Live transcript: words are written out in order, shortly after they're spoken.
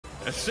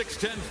A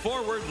 6'10"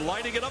 forward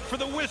lighting it up for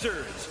the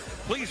Wizards.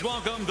 Please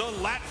welcome the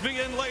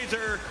Latvian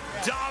laser,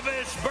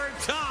 Dāvis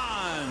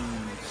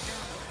Bertāns.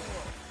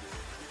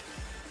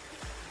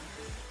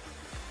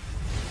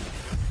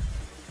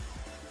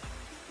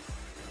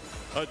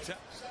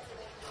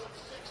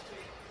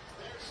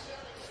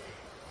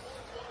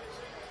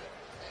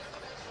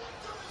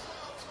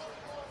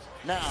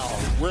 Now,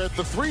 we're at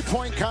the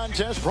three-point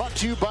contest brought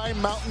to you by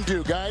Mountain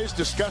Dew. Guys,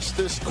 discuss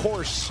this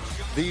course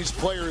these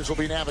players will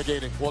be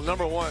navigating. Well,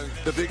 number one,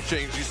 the big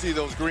change. You see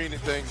those green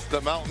things,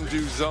 the Mountain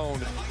Dew zone.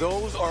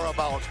 Those are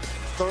about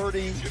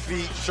 30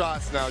 feet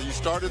shots now. You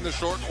start in the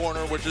short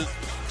corner, which is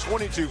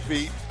 22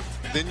 feet.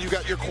 Then you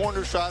got your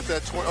corner shots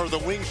at or the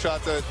wing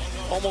shots at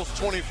almost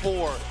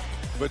 24.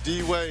 But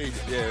D-Wade,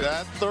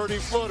 that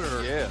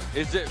 30-footer. Yeah,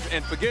 it's just,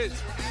 and forget,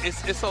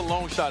 it's a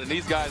long shot, and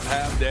these guys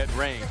have that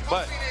range.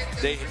 But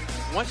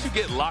once you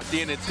get locked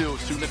into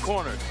shooting the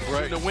corner,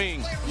 shooting the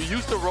wing, you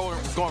used to roll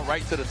going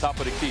right to the top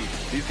of the key.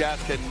 These guys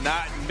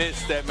cannot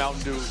miss that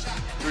Mountain Dew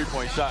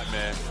three-point shot,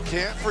 man.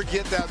 Can't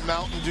forget that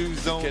Mountain Dew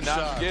zone shot.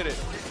 Cannot forget it.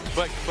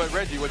 But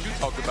Reggie, what you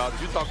talked about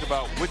is you talked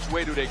about which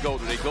way do they go?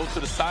 Do they go to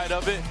the side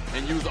of it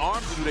and use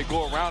arms, or do they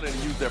go around it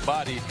and use their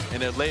body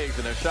and their legs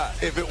and their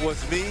shot? If it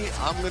was me,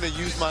 I'm going to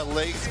use my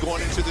legs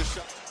going into the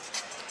shot.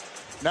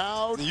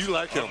 Now, you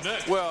like him.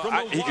 Well,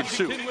 he can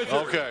shoot.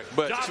 Okay.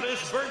 But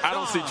I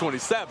don't see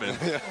 27.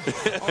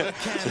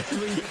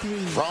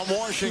 From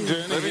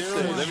Washington, let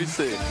me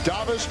see.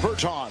 Dāvis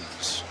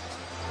Bertāns.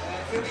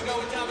 Here we go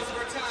with Dāvis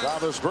Bertāns.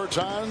 Dāvis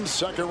Bertāns,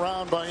 second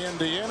round by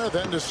Indiana,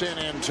 then to San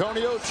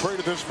Antonio,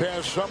 traded this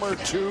past summer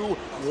to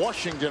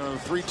Washington on a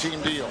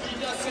three-team deal.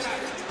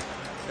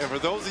 And for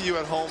those of you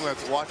at home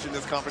that's watching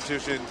this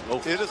competition,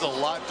 it is a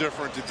lot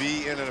different to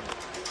be in an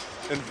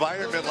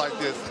environment like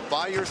this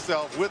by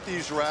yourself with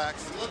these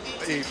racks,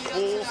 a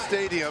full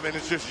stadium, and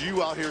it's just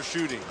you out here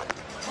shooting.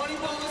 Money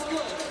ball is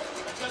good.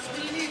 Just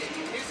what you need it.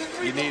 Here's a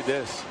free You need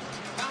this.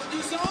 Mountain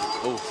Dew zone.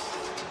 Oh.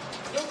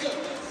 No good.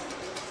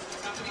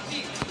 Have to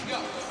be deep. Go.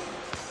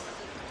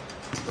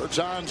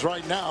 Bertāns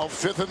right now,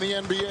 fifth in the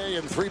NBA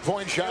in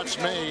three-point shots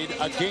made,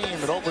 a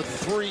game at over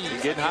 3.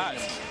 Getting hot.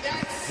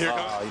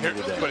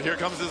 But here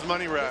comes his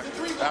money rack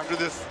after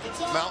this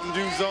Mountain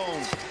Dew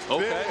zone.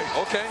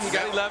 Okay, he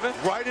got 11.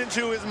 Right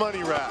into his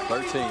money rack.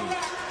 13.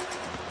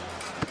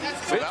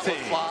 15.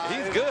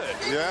 He's good.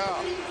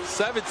 Yeah.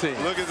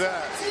 17. Look at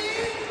that.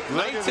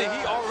 19.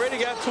 He already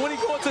got 20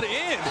 going to the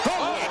end.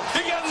 Oh,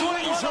 he got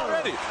 20 going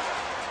already.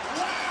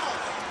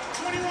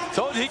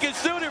 Told you he can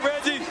shoot it,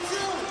 Reggie.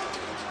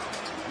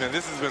 Man,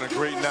 this has been a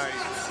great night.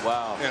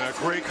 Wow. And a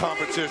great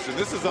competition.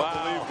 This is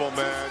unbelievable,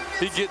 man.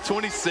 He get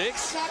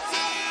 26.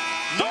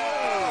 No!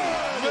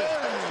 Man.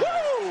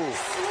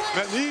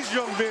 Man, these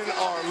young men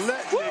are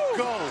letting it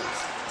go.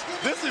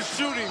 This is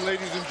shooting,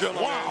 ladies and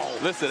gentlemen. Wow.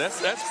 Listen,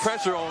 that's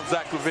pressure on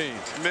Zach LaVine.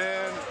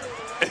 Man.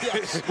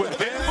 Yes. Put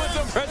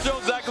some pressure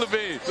on Zach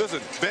LaVine.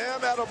 Listen,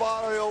 Bam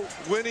Adebayo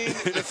winning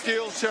the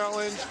skills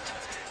challenge.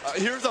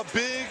 Here's a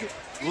big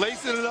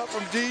lacing it up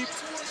from deep.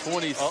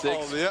 26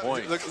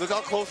 points. Look how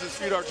close his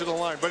feet are to the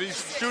line, but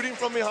he's shooting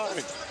from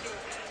behind.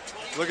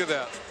 Look at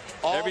that.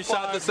 Every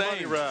shot the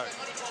same.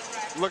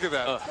 Look at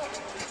that.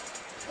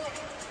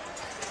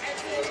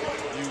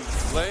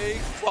 Use leg,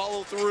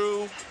 follow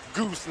through,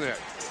 gooseneck.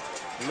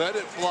 Let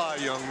it fly,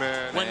 young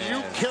man. When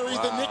you carry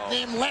the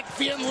nickname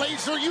Latvian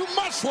Laser, you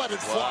must let it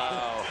fly.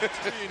 Wow.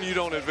 And you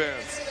don't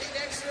advance.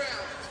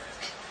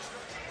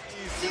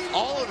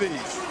 All of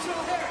these.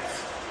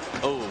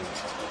 Oh.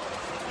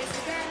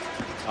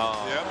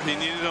 Yep, he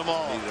needed them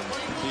all.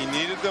 He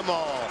needed them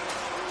all.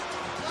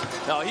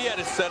 No, he had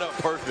it set up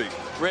perfect.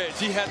 Reg,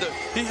 he had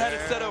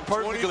it set up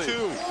perfectly. 22,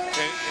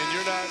 and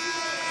you're not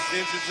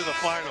into the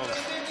finals.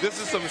 This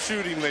is some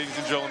shooting, ladies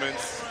and gentlemen.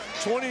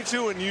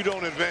 22 and you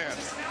don't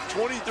advance.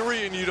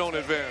 23 and you don't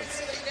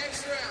advance.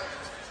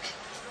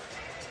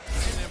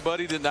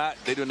 Buddy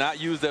they do not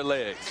use their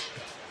legs.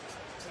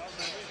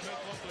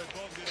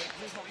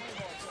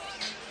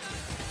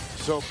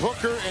 So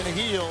Booker and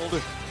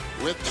Hield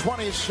with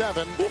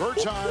 27,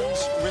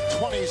 Bertāns with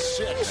 26.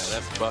 Yeah,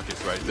 that's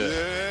buckets right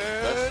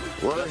there. Yeah.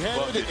 We're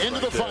headed into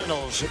the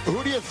finals.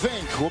 Who do you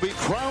think will be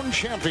crowned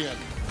champion?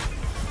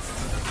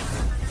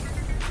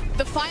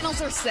 The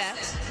finals are set.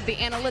 The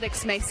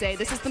analytics may say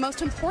this is the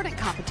most important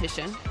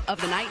competition of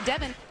the night.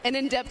 Devin, an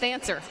in-depth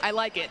answer. I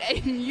like it.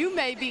 And you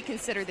may be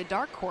considered the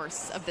dark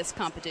horse of this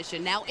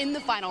competition now in the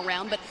final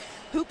round, but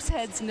hoops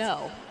heads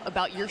know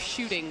about your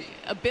shooting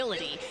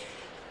ability.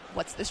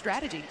 What's the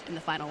strategy in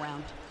the final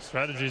round?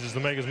 Strategy is to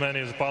make as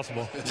many as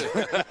possible.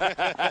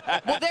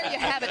 Well, there you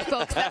have it,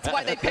 folks. That's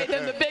why they paid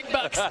them the big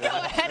bucks. Go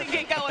ahead and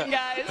get going,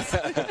 guys.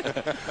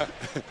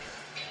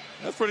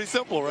 That's pretty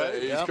simple,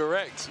 right? He's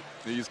correct.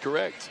 He's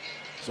correct.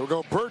 So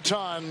we'll go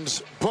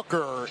Bertāns,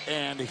 Booker,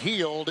 and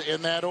Hield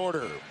in that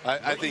order.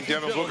 I think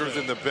Devin Booker's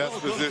in the best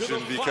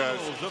position because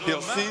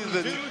he'll see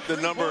the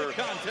number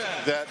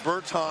that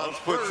Bertans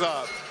puts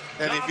up,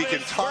 And if he can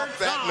top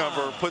that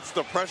number, puts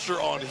the pressure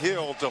on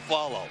Hill to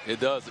follow. It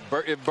does.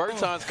 If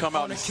Bertans come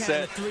out and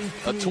set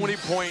a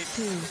 20-point,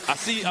 I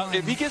see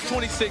if he gets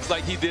 26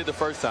 like he did the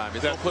first time,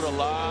 it's going to put a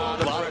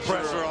lot of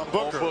pressure on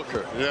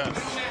Booker. Yeah.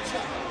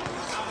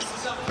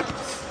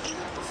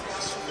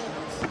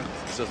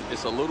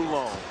 It's a little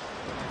long.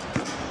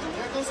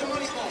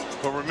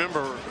 But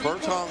remember,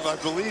 Bertans, I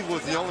believe,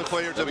 was the only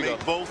player to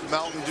make both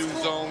Mountain Dew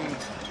Zone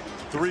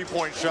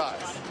 3-point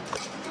shots.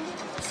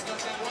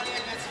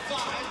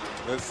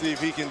 Let's see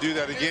if he can do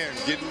that again.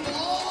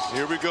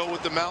 Here we go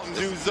with the Mountain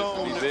Dew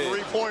Zone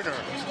 3-pointer.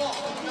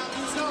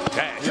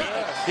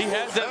 Yeah. He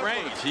has that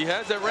range. He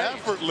has that range.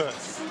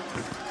 Effortless.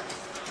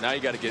 Now you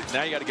got to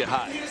get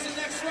hot.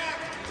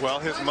 Well,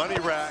 his money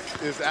rack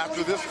is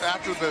after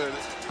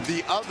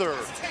the other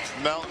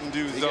Mountain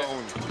Dew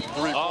Zone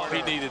 3-pointer. Oh,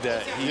 he needed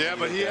that.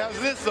 But he has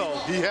this though.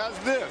 He has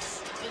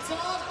this.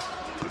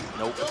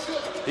 Nope.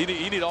 He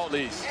need all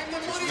these.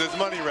 This is his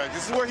money rack.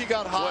 This is where he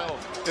got hot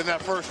in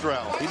that first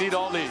round. He need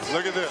all these.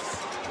 Look at this.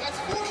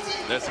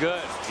 That's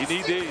good. He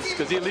need these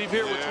because he leave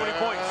here with 20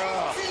 points.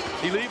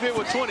 He leave here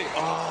with 20.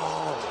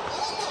 Oh.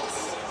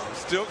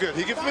 Still good.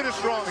 He can finish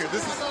strong here.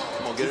 This is.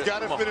 He's got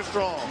to finish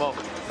strong. Come on.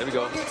 There we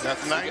go.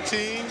 That's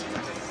 19.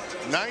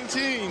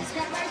 19.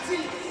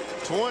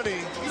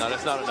 20. No,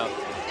 that's not enough.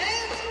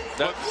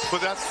 But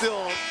that's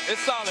still.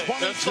 It's solid.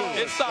 It's solid.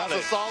 That's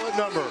a solid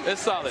number.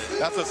 It's solid.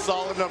 That's a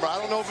solid number. I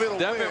don't know if it'll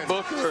Devin win.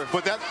 Booker.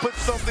 But that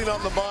puts something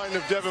on the mind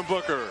of Devin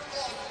Booker.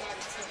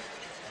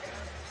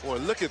 Boy,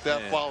 look at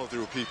that follow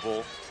through,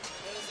 people.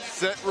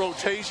 Set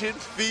rotation,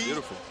 feed.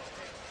 Beautiful.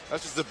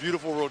 That's just a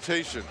beautiful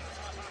rotation.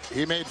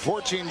 He made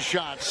 14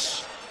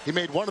 shots. He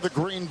made one of the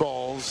green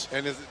balls.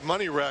 And his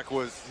money rack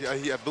was,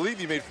 I believe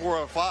he made 4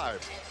 out of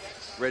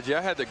 5. Reggie,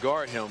 I had to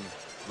guard him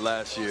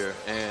last year,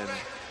 and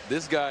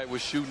this guy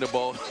was shooting the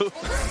ball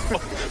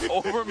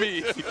over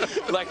me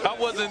like I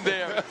wasn't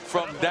there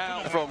from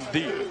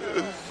deep.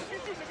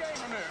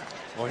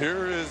 Well,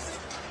 here is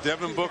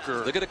Devin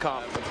Booker. Look at the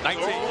comp.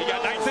 19. He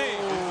got 19.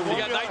 He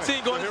got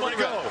 19 going to 20. Here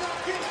we go.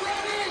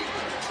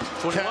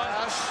 21.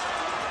 Cash.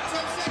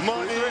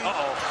 Money.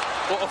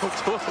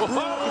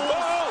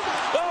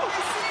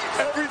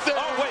 Everything.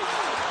 Oh, wait.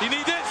 You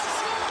need this?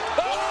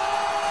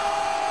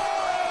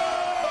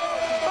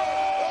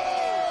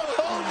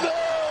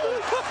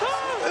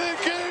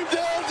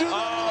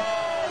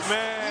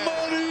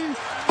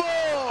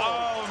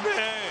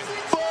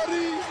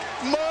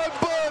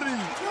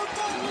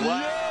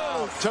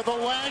 To the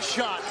last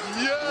shot.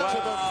 To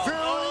the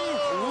very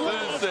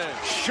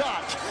last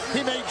shot.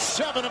 He made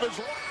 7 of his.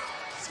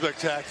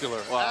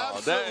 Spectacular. Wow.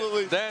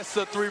 Absolutely. That's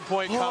a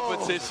 3-point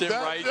competition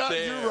right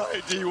there. You're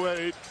right,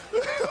 D-Wade.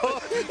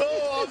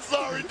 I'm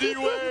sorry,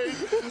 D-Wade.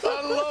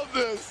 I love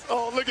this.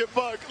 Oh, look at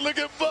Buck. Look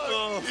at Buck.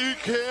 You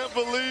can't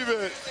believe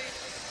it.